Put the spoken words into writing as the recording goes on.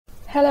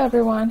Hello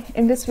everyone,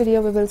 in this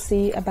video we will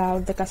see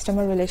about the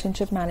customer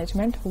relationship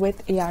management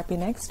with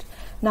ERPNext.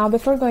 Now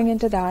before going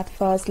into that,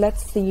 first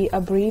let's see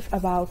a brief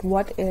about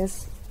what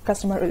is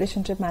customer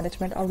relationship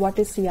management or what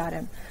is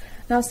CRM.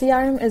 Now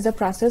CRM is the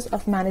process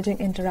of managing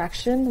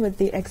interaction with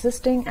the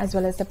existing as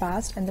well as the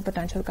past and the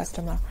potential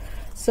customer.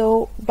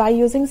 So by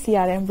using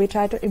CRM we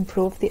try to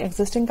improve the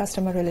existing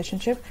customer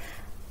relationship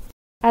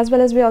as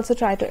well as we also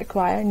try to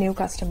acquire new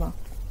customer.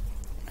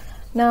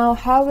 Now,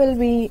 how will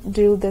we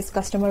do this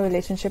customer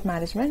relationship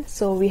management?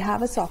 So we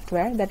have a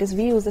software, that is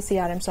we use the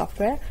CRM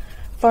software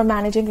for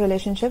managing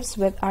relationships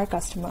with our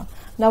customer.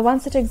 Now,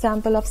 one such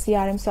example of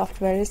CRM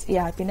software is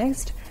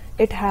ERPNext.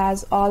 It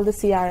has all the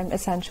CRM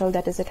essential,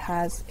 that is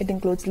it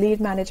includes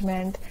lead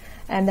management,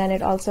 and then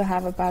it also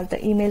have about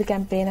the email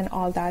campaign and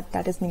all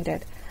that is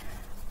needed.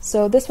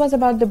 So this was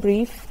about the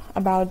brief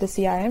about the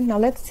CRM. Now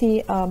let's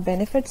see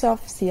benefits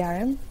of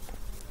CRM.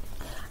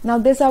 Now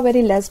these are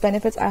very less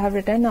benefits I have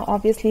written. Now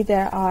obviously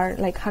there are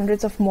like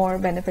hundreds of more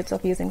benefits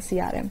of using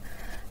CRM.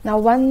 Now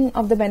one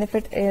of the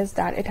benefit is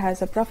that it has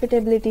a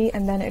profitability,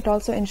 and then it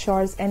also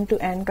ensures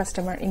end-to-end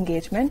customer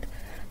engagement,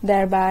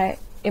 thereby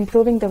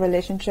improving the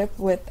relationship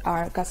with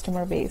our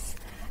customer base.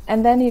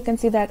 And then you can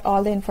see that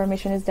all the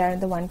information is there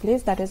in the one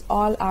place, that is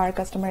all our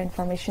customer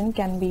information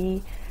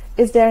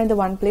is there in the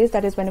one place.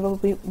 That is whenever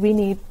we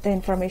need the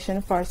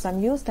information for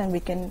some use, then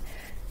we can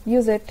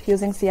use it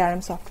using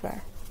CRM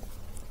software.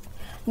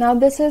 Now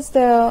this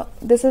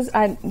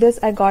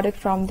I got it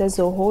from the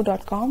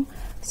zoho.com.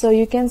 So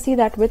you can see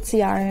that with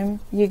CRM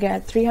you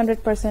get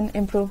 300%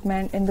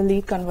 improvement in the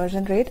lead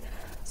conversion rate.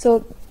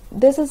 So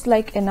this is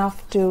like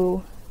enough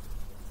to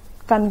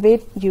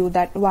convey you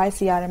that why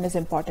CRM is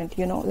important.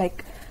 You know,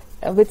 like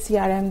with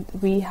CRM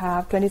we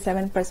have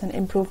 27%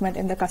 improvement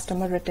in the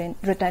customer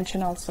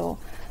retention also.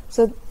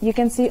 So you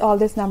can see all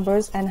these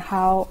numbers and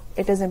how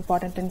it is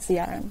important in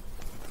CRM.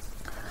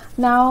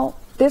 Now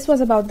this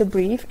was about the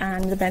brief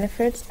and the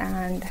benefits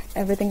and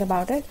everything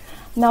about it.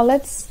 Now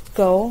let's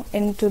go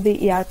into the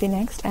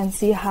ERPNext and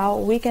see how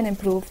we can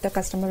improve the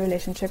customer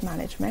relationship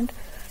management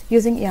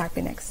using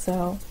ERPNext.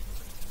 So,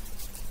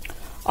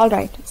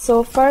 alright,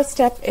 so first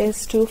step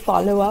is to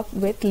follow up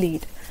with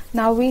lead.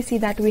 Now we see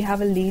that we have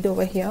a lead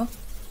over here.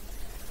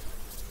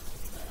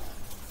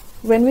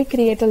 When we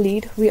create a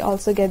lead, we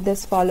also get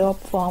this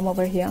follow-up form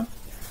over here.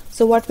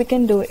 So what we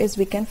can do is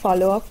we can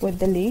follow up with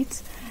the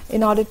leads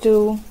in order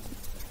to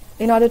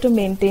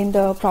maintain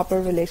the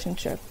proper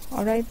relationship.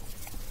 All right.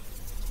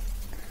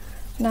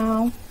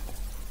 Now,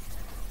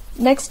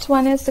 next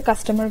one is the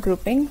customer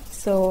grouping.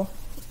 So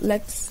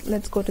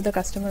let's go to the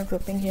customer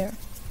grouping here.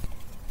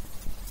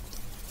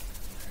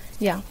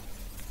 Yeah.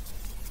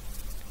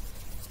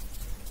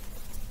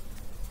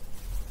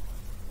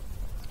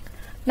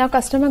 Now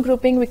customer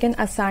grouping, we can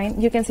assign,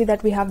 you can see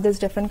that we have these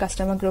different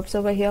customer groups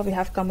over here. We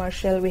have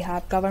commercial, we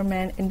have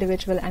government,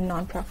 individual, and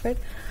non-profit.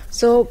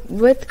 So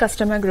with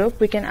customer group,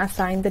 we can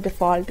assign the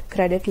default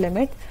credit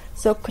limit.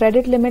 So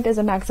credit limit is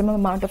a maximum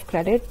amount of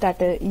credit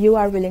that you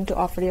are willing to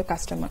offer your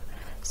customer.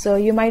 So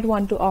you might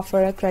want to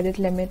offer a credit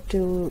limit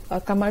to a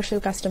commercial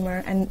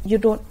customer, and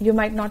you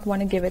might not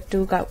want to give it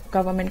to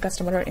government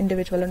customer or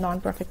individual or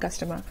non-profit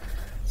customer.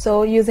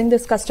 So using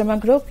this customer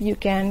group, you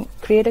can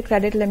create a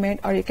credit limit,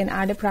 or you can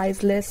add a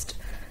price list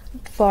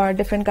for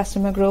different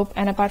customer group.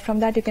 And apart from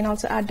that, you can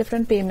also add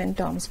different payment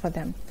terms for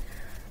them.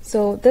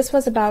 So this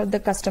was about the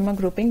customer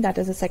grouping. That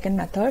is the second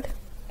method.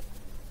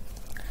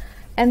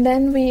 And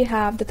then we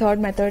have the third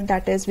method,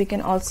 that is we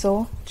can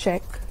also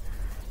check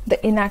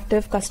the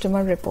inactive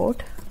customer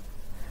report.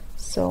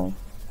 So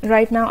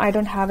right now I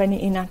don't have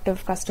any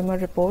inactive customer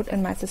report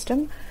in my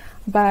system,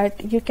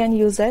 but you can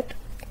use it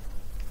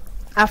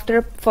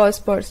after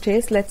first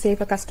purchase. Let's say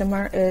if a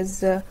customer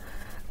is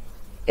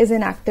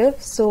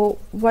inactive, so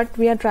what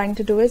we are trying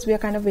to do is we are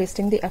kind of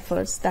wasting the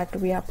efforts that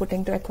we are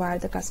putting to acquire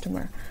the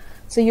customer.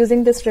 So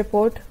using this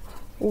report,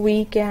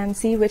 we can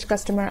see which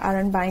customer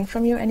aren't buying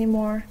from you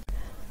anymore.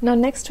 Now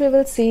next we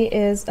will see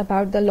is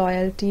about the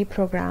loyalty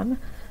program.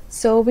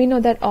 So we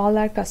know that all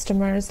our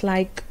customers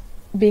like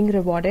being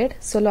rewarded.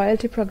 So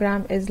loyalty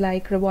program is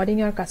like rewarding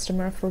your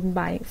customer for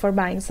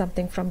buying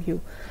something from you.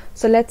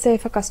 So let's say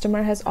if a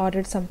customer has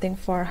ordered something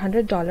for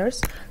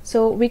 $100,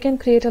 so we can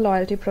create a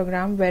loyalty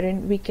program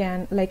wherein we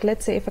can, like,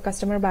 let's say if a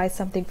customer buys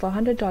something for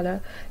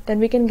 $100, then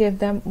we can give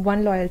them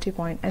 1 loyalty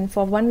point, and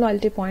for 1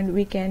 loyalty point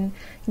we can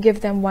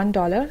give them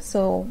 $1.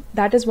 So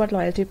that is what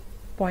loyalty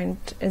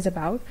point is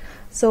about.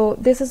 So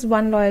this is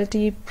one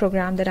loyalty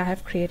program that I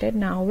have created.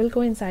 Now we'll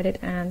go inside it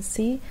and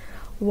see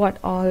what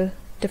all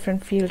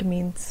different field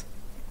means.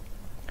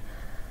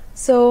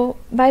 So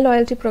by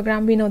loyalty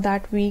program, we know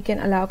that we can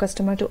allow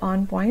customer to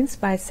earn points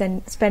by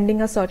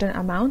spending a certain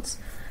amounts,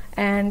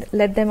 and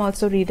let them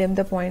also redeem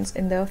the points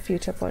in the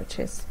future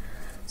purchase.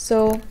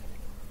 So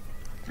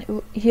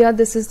here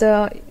this is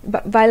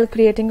while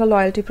creating a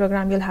loyalty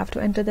program, you'll have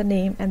to enter the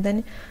name, and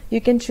then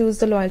you can choose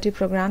the loyalty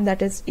program.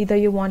 That is either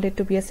you want it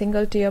to be a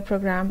single tier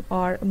program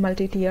or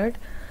multi-tiered.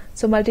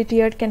 So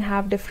multi-tiered can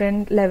have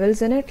different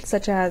levels in it,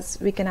 such as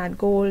we can add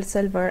gold,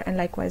 silver, and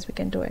likewise we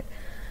can do it.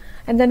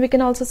 And then we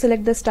can also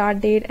select the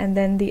start date and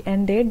then the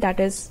end date. That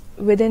is,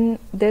 within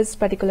this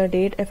particular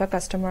date, if a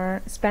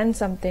customer spends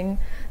something,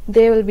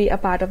 they will be a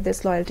part of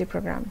this loyalty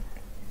program.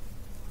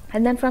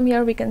 And then from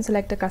here we can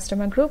select a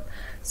customer group.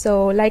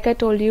 So like I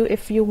told you,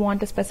 if you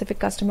want a specific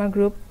customer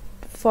group,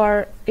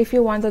 if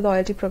you want the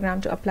loyalty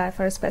program to apply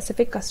for a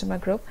specific customer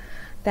group,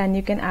 then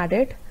you can add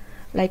it,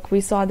 like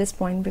we saw this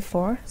point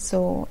before.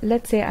 So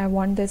let's say I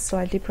want this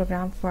loyalty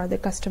program for the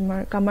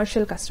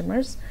commercial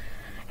customers.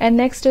 And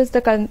next is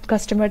the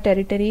customer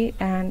territory.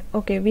 And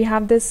okay, we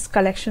have this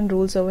collection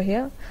rules over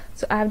here.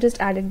 So I have just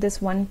added this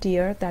one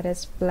tier, that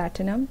is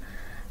platinum,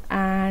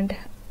 and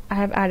I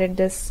have added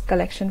this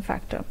collection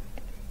factor.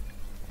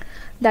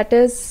 That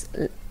is,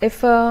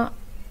 if a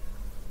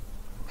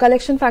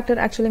collection factor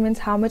actually means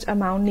how much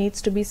amount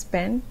needs to be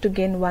spent to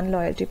gain one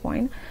loyalty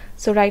point.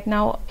 So right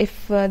now,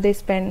 if they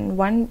spend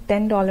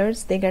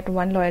 $10, they get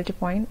one loyalty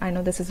point. I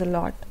know this is a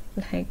lot,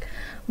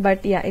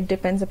 but yeah, it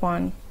depends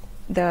upon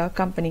the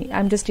company.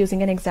 I'm just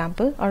using an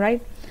example. All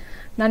right.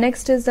 Now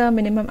next is the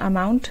minimum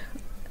amount.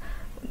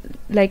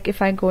 Like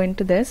if I go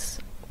into this,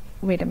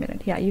 wait a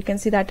minute. Yeah, you can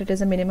see that it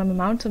is a minimum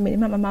amount. So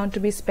minimum amount to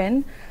be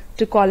spent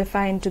to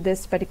qualify into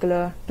this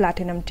particular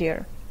platinum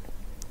tier.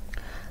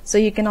 So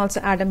you can also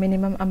add a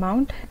minimum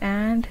amount,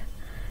 and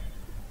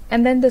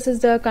then this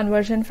is the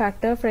conversion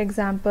factor. For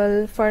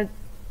example, for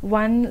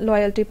one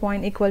loyalty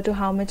point equal to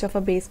how much of a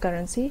base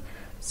currency.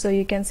 So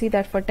you can see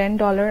that for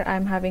 $10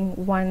 I'm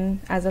having one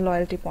as a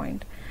loyalty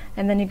point.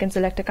 And then you can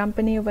select a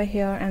company over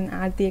here and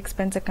add the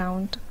expense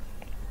account,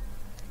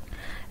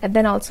 and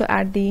then also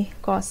add the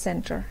cost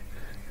center.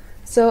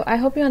 So I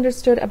hope you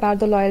understood about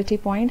the loyalty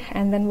point,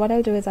 and then what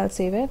I'll do is I'll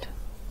save it.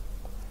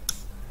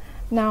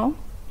 Now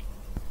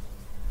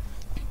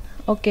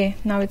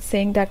it's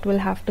saying that we'll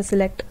have to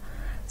select,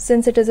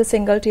 since it is a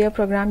single tier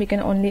program, you can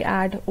only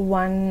add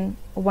one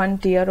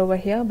tier over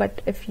here,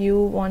 but if you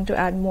want to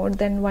add more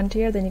than one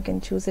tier, then you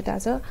can choose it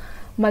as a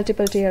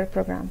multiple tier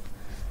program.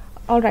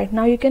 Alright,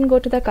 now you can go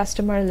to the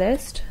customer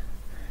list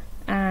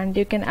and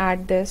you can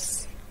add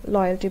this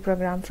loyalty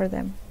program for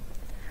them.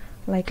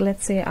 Like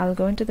let's say I'll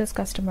go into this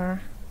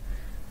customer.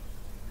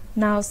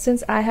 Now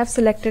since I have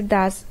selected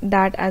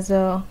that as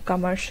a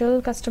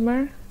commercial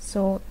customer,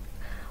 so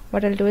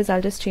what I'll do is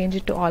I'll just change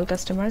it to all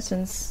customers,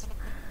 since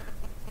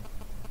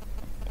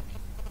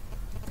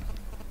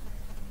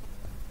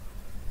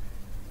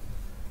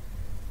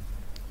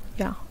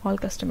all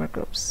customer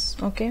groups.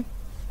 Okay.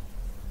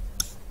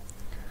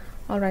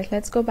 Alright,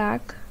 let's go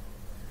back.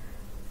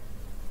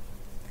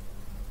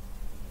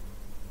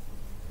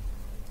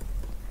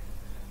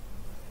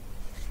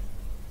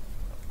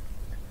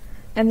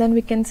 And then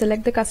we can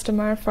select the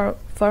customer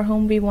for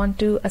whom we want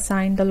to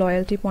assign the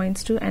loyalty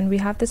points to, and we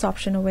have this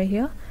option over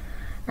here,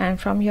 and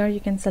from here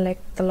you can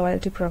select the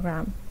loyalty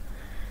program.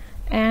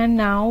 And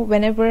now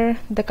whenever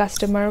the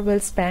customer will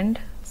spend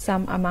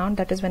some amount,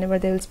 that is whenever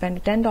they will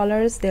spend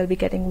 $10, they'll be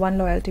getting one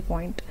loyalty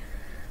point.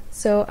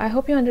 So I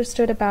hope you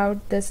understood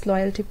about this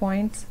loyalty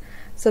points.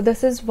 So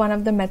this is one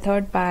of the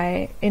method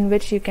in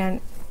which you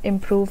can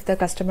improve the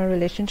customer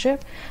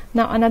relationship.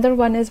 Now another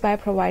one is by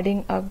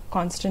providing a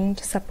constant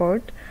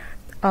support,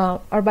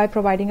 or by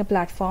providing a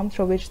platform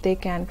through which they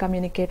can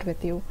communicate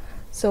with you.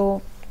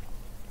 So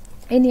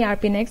in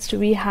ERPNext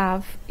we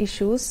have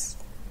issues.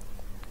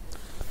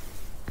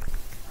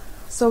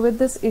 So with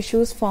this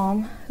issues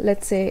form,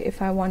 let's say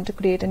if I want to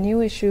create a new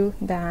issue,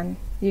 then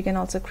you can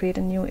also create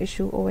a new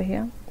issue over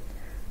here.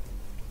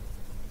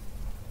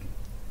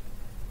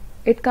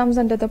 It comes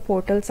under the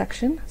portal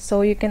section,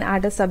 so you can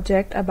add a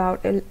subject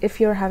about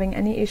if you're having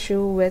any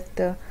issue with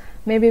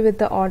maybe with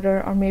the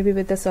order or maybe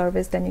with the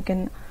service, then you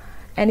can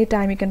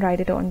anytime you can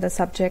write it on the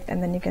subject,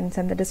 and then you can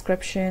send the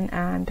description,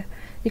 and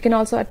you can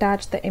also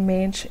attach the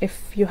image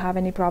if you have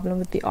any problem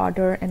with the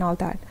order and all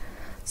that.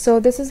 So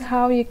this is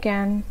how you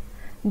can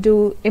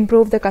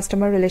improve the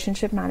customer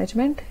relationship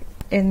management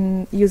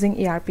in using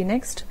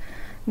ERPNext.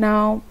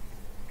 Now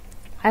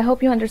I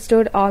hope you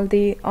understood all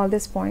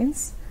these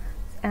points,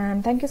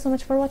 and thank you so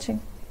much for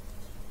watching.